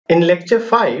In lecture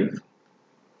 5,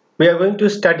 we are going to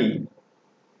study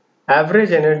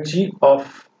average energy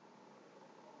of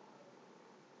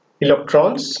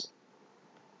electrons,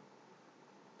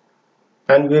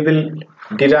 and we will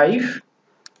derive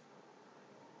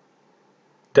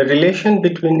the relation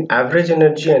between average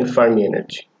energy and Fermi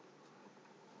energy.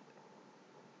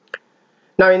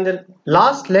 Now, in the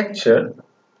last lecture,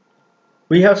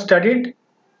 we have studied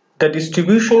the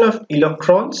distribution of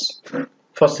electrons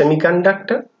for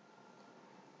semiconductor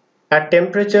at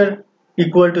temperature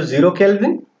equal to 0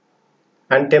 Kelvin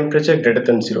and temperature greater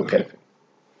than 0 Kelvin.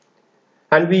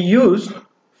 And we used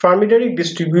Fermi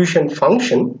distribution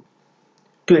function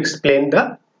to explain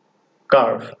the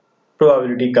curve,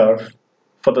 probability curve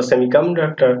for the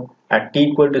semiconductor at T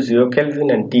equal to 0 Kelvin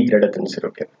and T greater than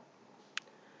 0 Kelvin.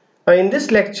 Now, in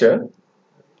this lecture,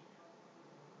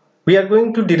 we are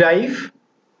going to derive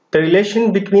the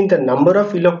relation between the number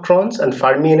of electrons and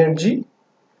Fermi energy.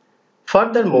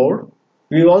 Furthermore,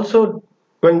 we are also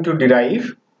going to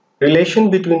derive relation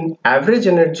between average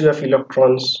energy of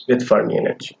electrons with Fermi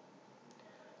energy.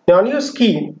 Now, on your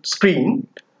screen,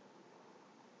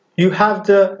 you have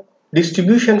the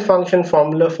distribution function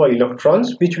formula for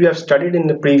electrons, which we have studied in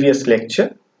the previous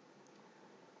lecture.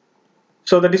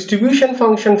 So the distribution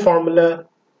function formula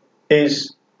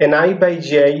is Ni by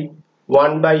Gi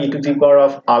 1 by e to the power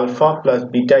of alpha plus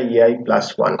beta ei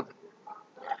plus 1.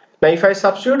 Now, if I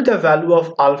substitute the value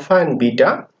of alpha and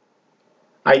beta,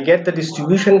 I get the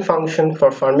distribution function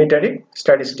for fermiteric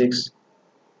statistics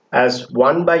as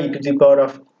 1 by e to the power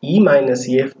of E minus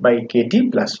Ef by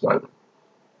kT plus 1.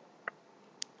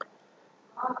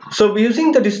 So,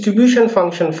 using the distribution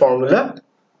function formula,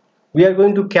 we are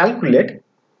going to calculate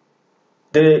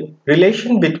the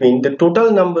relation between the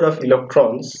total number of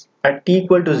electrons at T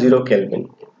equal to 0 Kelvin.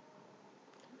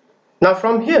 Now,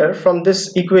 from here, from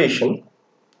this equation,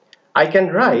 I can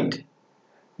write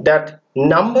that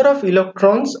number of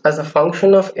electrons as a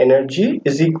function of energy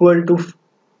is equal to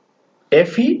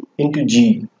Fe into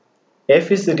G.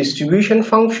 F is the distribution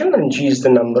function and G is the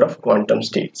number of quantum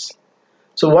states.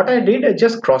 So what I did, I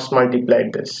just cross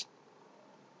multiplied this.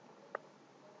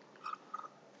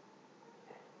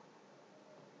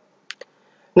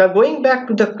 Now, going back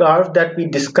to the curve that we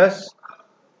discussed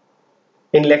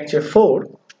in lecture 4,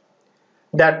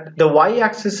 that the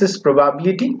y-axis is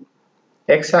probability,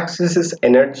 x-axis is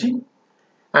energy,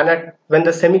 and when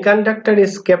the semiconductor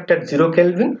is kept at 0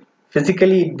 Kelvin,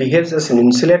 physically it behaves as an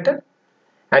insulator,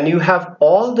 and you have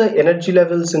all the energy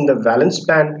levels in the valence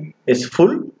band is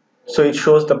full, so it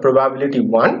shows the probability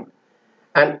 1,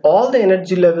 and all the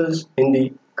energy levels in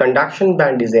the conduction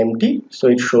band is empty, so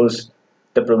it shows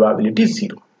the probability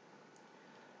 0.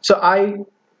 So I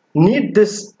need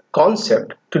this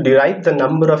concept to derive the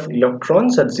number of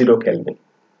electrons at 0 Kelvin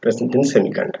present in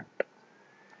semiconductor.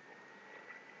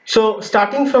 So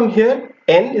starting from here,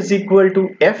 N is equal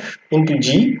to F into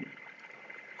G.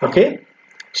 Okay,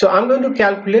 so I'm going to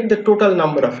calculate the total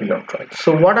number of electrons.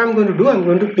 So what I'm going to do, I'm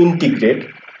going to integrate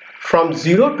from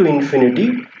 0 to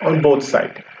infinity on both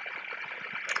sides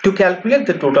to calculate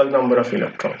the total number of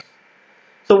electrons.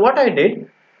 So what I did,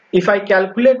 if I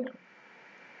calculate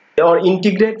or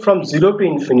integrate from 0 to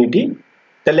infinity,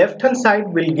 the left hand side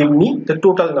will give me the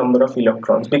total number of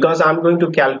electrons, because I'm going to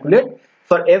calculate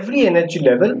for every energy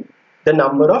level the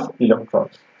number of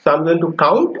electrons. So I'm going to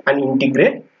count and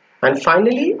integrate, and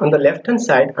finally on the left hand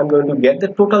side I'm going to get the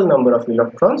total number of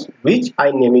electrons, which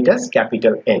I name it as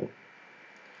capital N.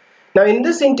 Now, in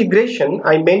this integration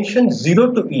I mentioned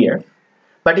 0 to EF,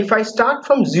 but if I start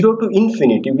from 0 to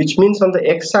infinity, which means on the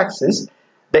x-axis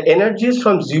the energy is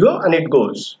from 0 and it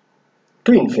goes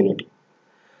to infinity.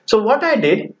 So what I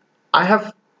did, I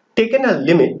have taken a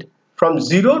limit from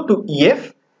 0 to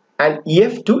EF and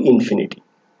EF to infinity.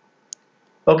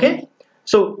 Okay,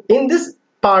 so in this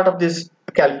part of this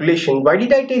calculation, why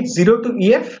did I take 0 to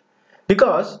EF?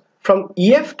 Because from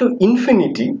EF to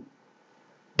infinity,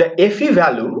 the Fe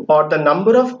value or the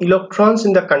number of electrons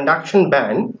in the conduction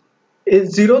band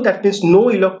is 0. That means no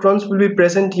electrons will be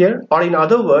present here, or in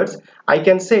other words, I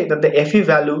can say that the Fe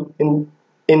value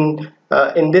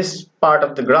in this part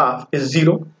of the graph is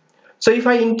 0. So if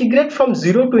I integrate from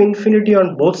 0 to infinity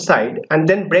on both sides and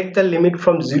then break the limit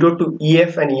from 0 to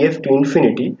EF and EF to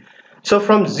infinity, so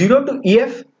from 0 to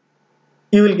EF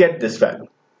you will get this value.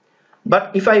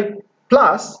 But if I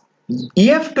plus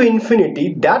EF to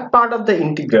infinity, that part of the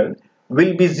integral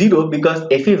will be 0 because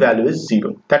Fe value is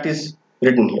 0. That is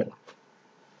written here.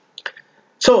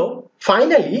 So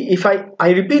finally, if I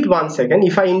repeat once again,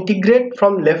 if I integrate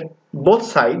from both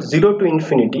sides 0 to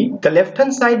infinity, the left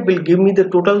hand side will give me the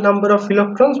total number of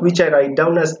electrons, which I write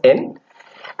down as N,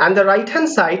 and the right hand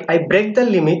side I break the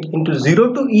limit into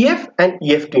 0 to EF and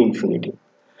EF to infinity.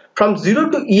 From 0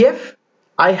 to EF,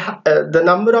 the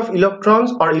number of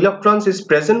electrons or electrons is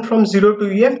present from 0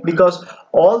 to EF because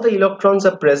all the electrons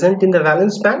are present in the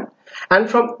valence band, and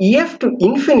from EF to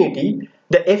infinity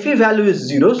the Fe value is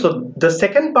 0, so the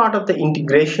second part of the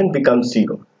integration becomes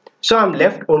 0. So I'm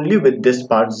left only with this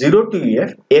part, 0 to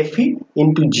EF Fe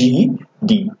into GE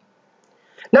d.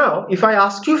 Now if I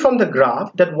ask you from the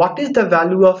graph that what is the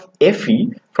value of Fe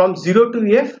from 0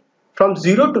 to EF, from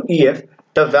 0 to EF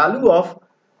the value of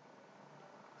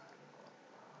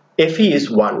Fe is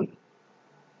 1,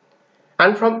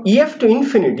 and from EF to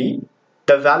infinity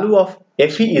the value of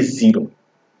Fe is 0,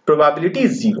 probability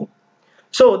is 0.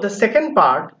 So the second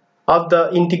part of the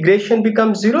integration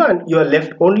becomes 0 and you are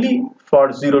left only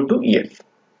for 0 to EF.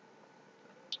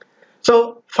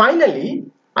 So finally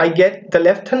I get the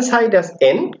left hand side as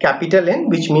N, capital N,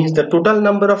 which means the total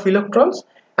number of electrons,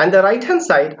 and the right hand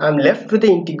side I am left with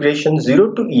the integration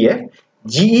 0 to EF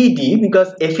GED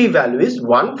because Fe value is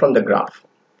 1 from the graph.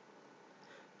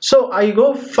 So I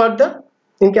go further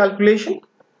in calculation.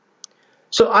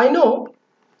 So I know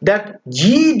that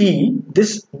GED,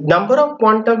 this number of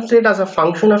quantum state as a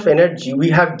function of energy, we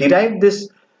have derived this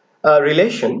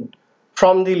relation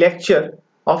from the lecture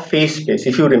of phase space.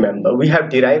 If you remember, we have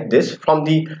derived this from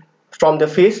the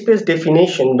phase space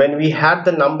definition when we had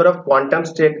the number of quantum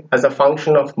state as a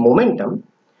function of momentum.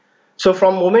 So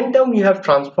from momentum we have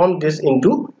transformed this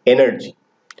into energy.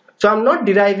 So I'm not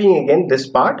deriving again this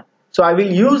part. So I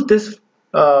will use this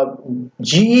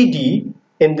GED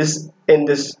in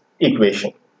this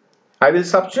equation. I will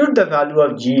substitute the value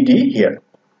of GED here.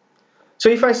 So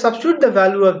if I substitute the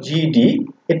value of GED,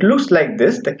 it looks like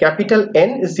this. The capital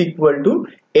N is equal to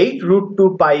 8 root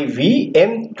 2 pi V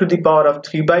m to the power of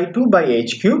 3 by 2 by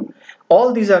h cube.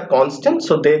 All these are constant,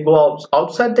 so they go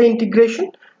outside the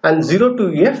integration, and 0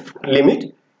 to EF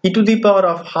limit e to the power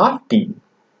of half t.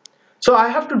 So I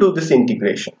have to do this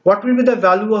integration. What will be the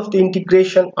value of the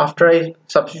integration after I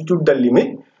substitute the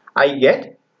limit? I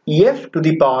get EF to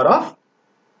the power of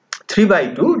 3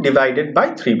 by 2 divided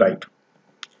by 3 by 2.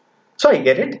 So I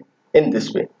get it in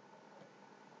this way.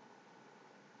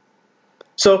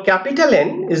 So capital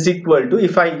N is equal to,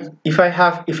 if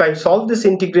I solve this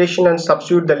integration and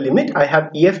substitute the limit, I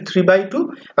have EF 3 by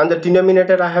 2 and the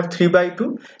denominator I have 3 by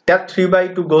 2. That 3 by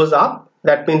 2 goes up,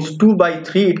 that means 2 by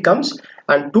 3 it comes,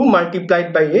 and 2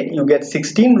 multiplied by 8 you get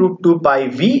 16 root 2 pi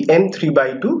V m 3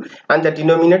 by 2, and the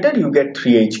denominator you get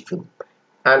 3h cube,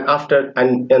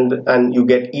 and you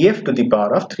get EF to the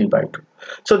power of 3 by 2.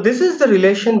 So this is the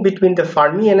relation between the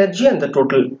Fermi energy and the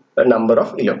total number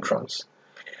of electrons.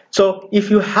 So if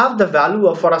you have the value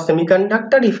of, for a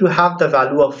semiconductor, if you have the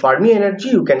value of Fermi energy,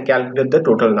 you can calculate the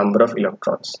total number of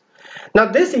electrons.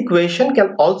 Now this equation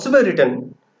can also be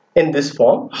written in this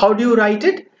form. How do you write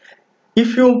it?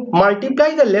 If you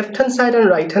multiply the left hand side and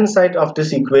right hand side of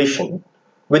this equation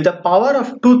with the power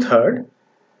of 2/3,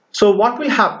 so what will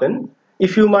happen?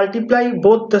 If you multiply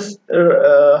both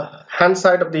the hand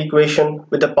side of the equation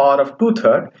with the power of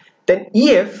 2/3, then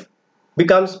EF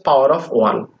becomes power of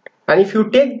 1. And if you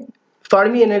take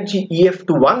Fermi energy EF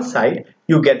to one side,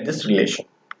 you get this relation.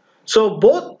 So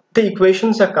both the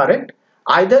equations are correct.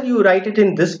 Either you write it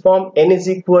in this form, N is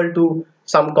equal to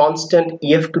some constant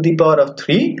EF to the power of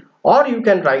 3, or you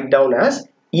can write down as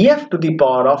EF to the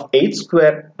power of 8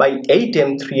 square by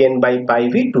 8m 3n by pi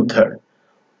v 2/3.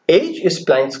 H is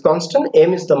Planck's constant,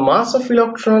 m is the mass of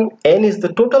electron, n is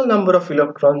the total number of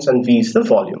electrons, and v is the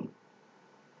volume.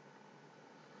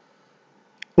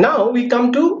 Now we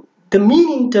come to the mean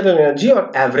internal energy or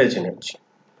average energy.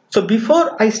 So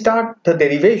before I start the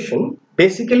derivation,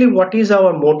 basically what is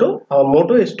our motto? Our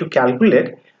motto is to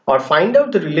calculate or find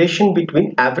out the relation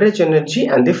between average energy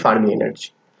and the Fermi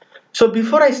energy. So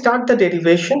before I start the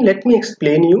derivation, let me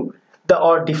explain you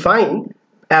or define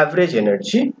average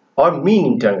energy or mean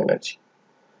internal energy.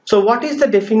 So what is the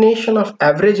definition of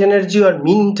average energy or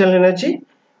mean internal energy?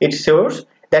 It shows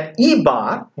that E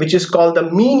bar, which is called the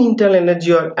mean internal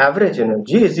energy or average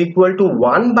energy, is equal to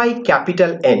 1 by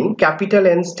capital N. Capital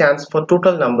N stands for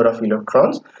total number of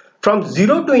electrons, from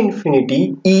 0 to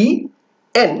infinity E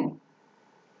n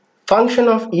function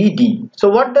of ED. So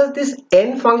what does this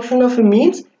n function of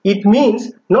means? It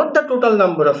means not the total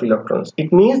number of electrons.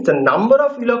 It means the number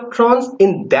of electrons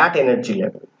in that energy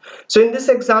level. So in this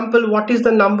example, what is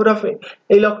the number of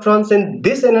electrons in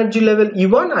this energy level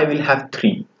E1? I will have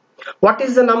 3. What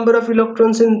is the number of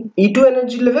electrons in E2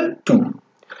 energy level? 2.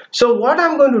 So what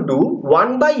I'm going to do,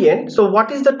 1 by n. So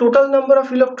what is the total number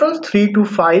of electrons? 3, 2,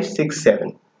 5, 6,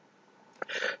 7.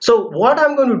 So what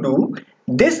I'm going to do,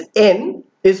 this n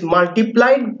is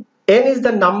multiplied n is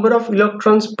the number of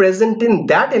electrons present in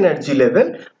that energy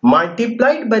level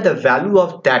multiplied by the value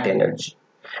of that energy,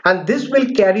 and this will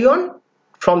carry on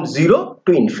from 0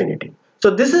 to infinity.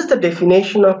 So this is the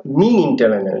definition of mean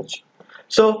internal energy.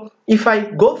 So if I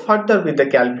go further with the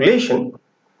calculation,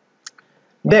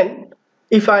 then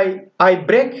if I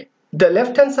break the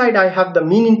left hand side, I have the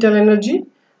mean internal energy,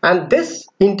 and this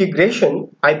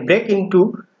integration I break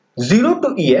into 0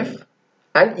 to EF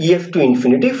and EF to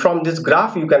infinity. From this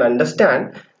graph you can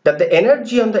understand that the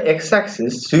energy on the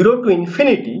x-axis 0 to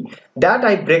infinity, that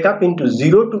I break up into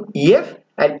 0 to EF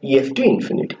and EF to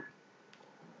infinity.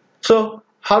 So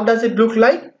how does it look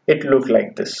like? It looks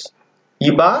like this: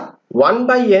 E bar 1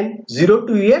 by n 0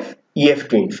 to EF, EF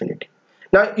to infinity.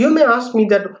 Now you may ask me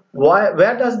that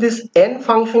where does this n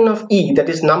function of E, that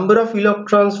is number of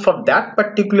electrons for that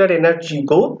particular energy,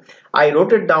 go? I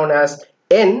wrote it down as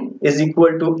n is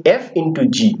equal to F into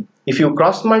G. If you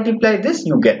cross multiply this,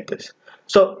 you get this.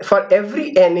 So for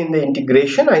every n in the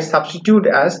integration, I substitute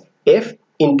as F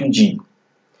into G,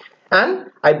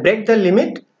 and I break the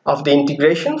limit of the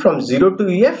integration from 0 to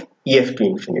EF, EF to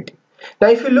infinity. Now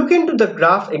if you look into the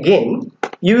graph again,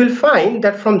 you will find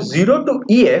that from 0 to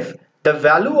EF, the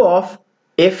value of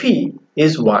Fe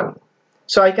is 1.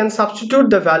 So I can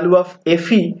substitute the value of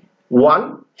Fe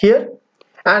 1 here,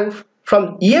 and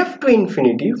from EF to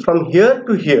infinity, from here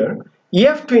to here,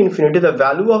 EF to infinity, the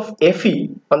value of Fe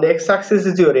on the x-axis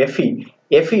is your Fe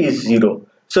is 0.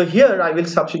 So here I will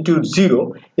substitute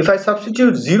 0. If I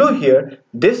substitute 0 here,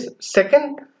 this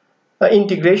second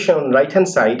integration on right hand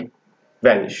side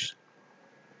vanishes.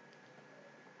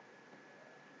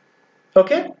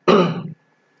 Okay.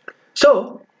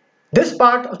 So this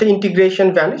part of the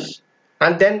integration vanishes,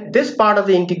 and then this part of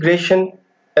the integration,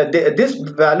 this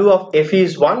value of Fe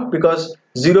is 1, because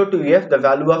 0 to EF the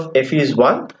value of Fe is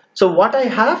 1. So what I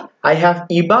have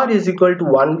E bar is equal to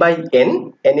 1 by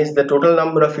n. N is the total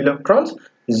number of electrons.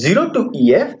 0 to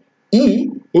EF, E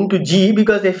into G,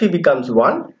 because Fe becomes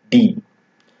 1, D.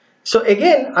 So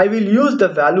again I will use the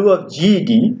value of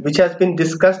GD, which has been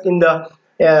discussed in the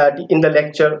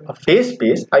lecture of phase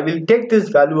space. I will take this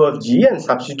value of G and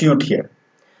substitute here,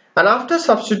 and after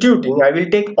substituting I will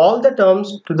take all the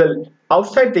terms to the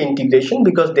outside the integration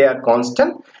because they are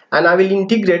constant, and I will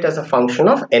integrate as a function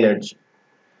of energy.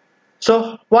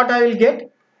 So what I will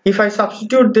get, if I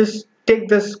substitute this, take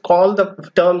this, call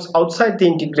the terms outside the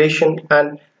integration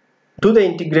and do the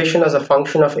integration as a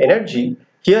function of energy,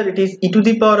 here it is e to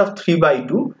the power of 3 by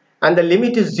 2 and the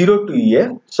limit is 0 to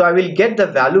EF. So I will get the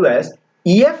value as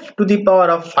EF to the power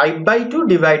of 5 by 2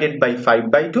 divided by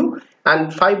 5 by 2,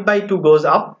 and 5 by 2 goes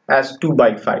up as 2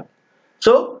 by 5.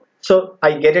 So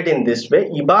I get it in this way: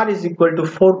 E bar is equal to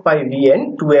 4 pi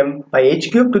Vn 2m by h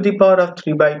cube to the power of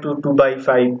 3 by 2 2 by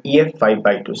 5 EF 5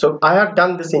 by 2. So I have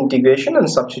done this integration and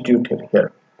substituted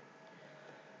here.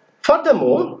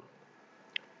 Furthermore,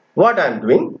 what I am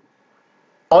doing,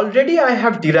 already I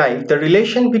have derived the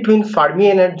relation between Fermi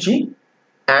energy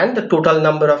and the total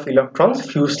number of electrons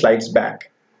few slides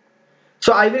back.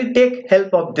 So I will take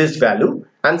help of this value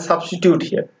and substitute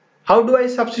here. How do I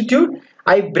substitute?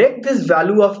 I break this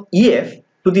value of EF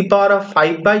to the power of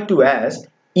 5 by 2 as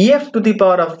EF to the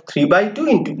power of 3 by 2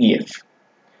 into EF.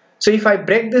 So if I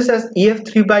break this as EF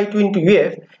 3 by 2 into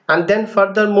EF, and then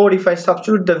furthermore if I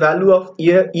substitute the value of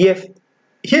EF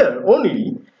here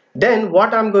only, then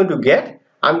what I'm going to get?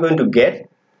 I'm going to get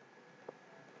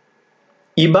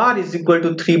E bar is equal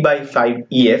to 3 by 5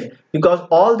 EF, because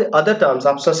all the other terms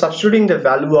after substituting the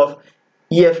value of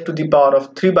EF to the power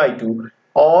of 3 by 2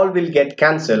 all will get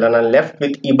cancelled, and I'm left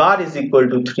with E bar is equal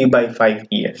to 3 by 5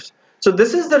 EF. So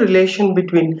this is the relation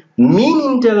between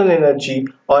mean internal energy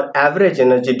or average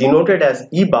energy, denoted as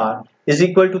E bar, is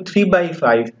equal to 3 by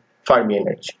 5 Fermi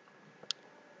energy.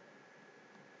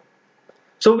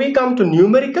 So we come to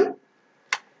numerical.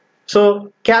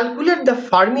 So calculate the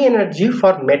Fermi energy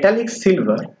for metallic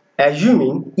silver,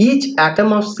 assuming each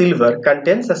atom of silver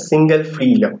contains a single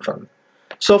free electron.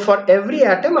 So for every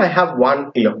atom I have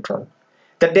one electron.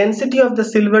 The density of the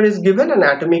silver is given and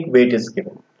atomic weight is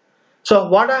given. So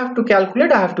what I have to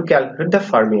calculate? I have to calculate the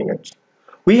Fermi energy.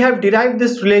 We have derived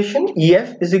this relation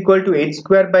EF is equal to h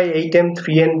square by 8m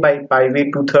 3n by pi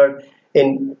v 2/3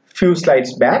 in few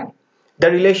slides back. The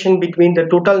relation between the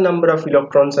total number of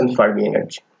electrons and Fermi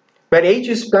energy, where h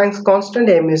is Planck's constant,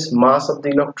 m is mass of the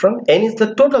electron, n is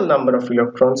the total number of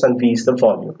electrons, and v is the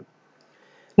volume.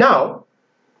 Now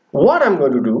what I'm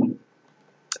going to do,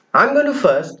 I'm going to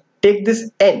first take this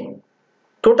n,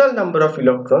 total number of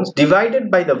electrons,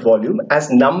 divided by the volume as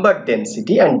number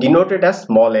density and denoted as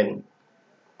small n.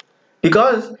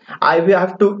 because I will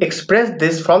have to express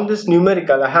this from this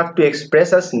numerical. I have to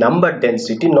express as number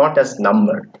density, not as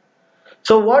number.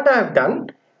 So what I have done,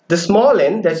 the small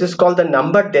n, that is called the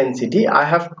number density, I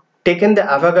have taken the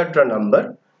Avogadro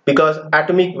number because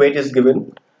atomic weight is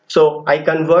given. So I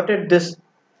converted this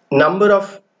number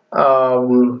of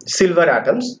silver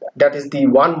atoms, that is the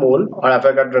 1 mole or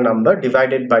Avogadro number,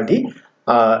 divided by the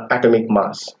atomic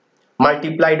mass,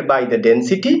 multiplied by the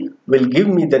density, will give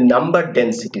me the number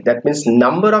density. That means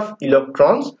number of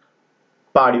electrons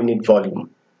per unit volume.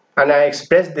 And I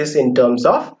express this in terms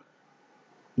of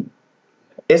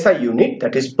SI unit,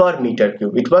 that is per meter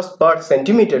cube. It was per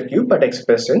centimeter cube, but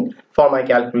expression for my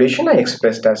calculation I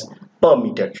expressed as per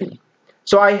meter cube.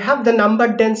 So I have the number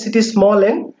density small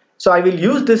n. So I will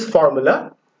use this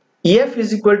formula. EF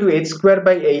is equal to h square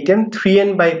by 8m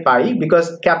 3n by pi,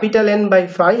 because capital N by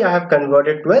phi I have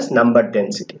converted to as number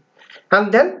density.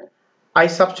 And then I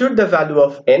substitute the value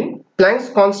of n. Planck's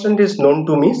constant is known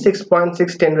to me,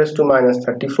 6.6 10 raised to minus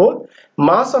 34.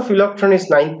 Mass of electron is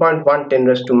 9.1 10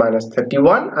 raised to minus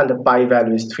 31, and the pi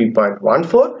value is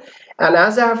 3.14. And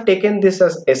as I have taken this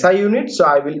as SI unit, so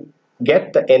I will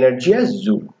get the energy as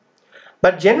joule.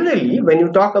 But generally, when you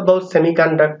talk about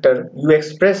semiconductor, you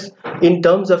express in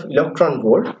terms of electron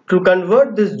volt. To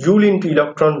convert this joule into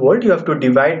electron volt, you have to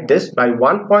divide this by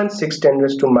 1.6 10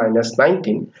 raised to minus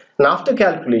 19. And after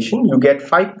calculation, you get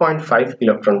 5.5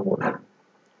 electron volt.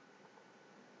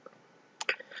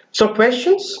 So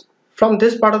questions from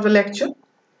this part of the lecture?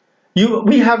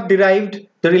 We have derived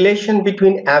the relation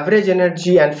between average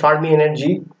energy and Fermi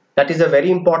energy. That is a very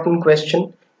important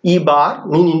question. E bar,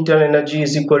 mean internal energy,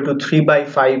 is equal to 3 by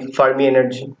 5 Fermi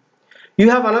energy.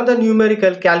 You have another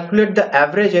numerical, calculate the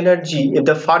average energy if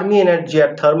the Fermi energy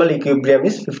at thermal equilibrium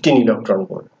is 15 electron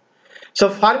volt. So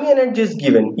Fermi energy is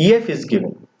given, EF is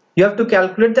given. You have to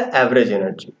calculate the average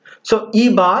energy. So E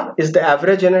bar is the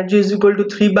average energy is equal to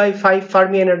 3 by 5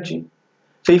 Fermi energy.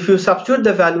 So if you substitute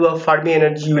the value of Fermi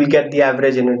energy, you will get the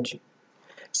average energy.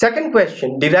 Second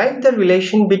question, derive the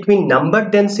relation between number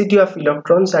density of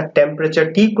electrons at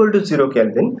temperature T equal to 0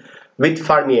 Kelvin with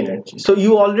Fermi energy. So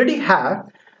you already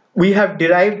have, we have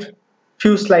derived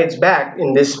few slides back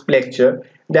in this lecture,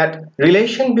 that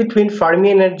relation between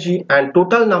Fermi energy and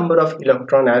total number of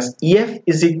electron as EF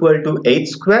is equal to h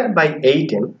square by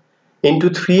 8m into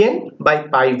 3n by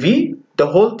pi v, the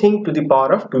whole thing to the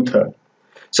power of 2/3.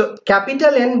 So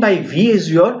capital N by V is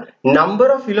your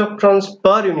number of electrons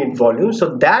per unit volume.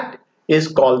 So that is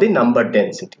called the number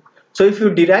density. So if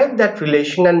you derive that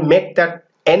relation and make that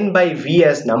N by V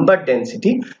as number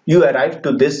density, you arrive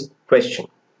to this question.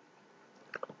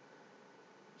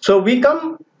 So we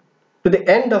come to the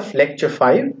end of lecture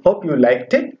 5. Hope you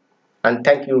liked it, and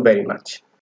thank you very much.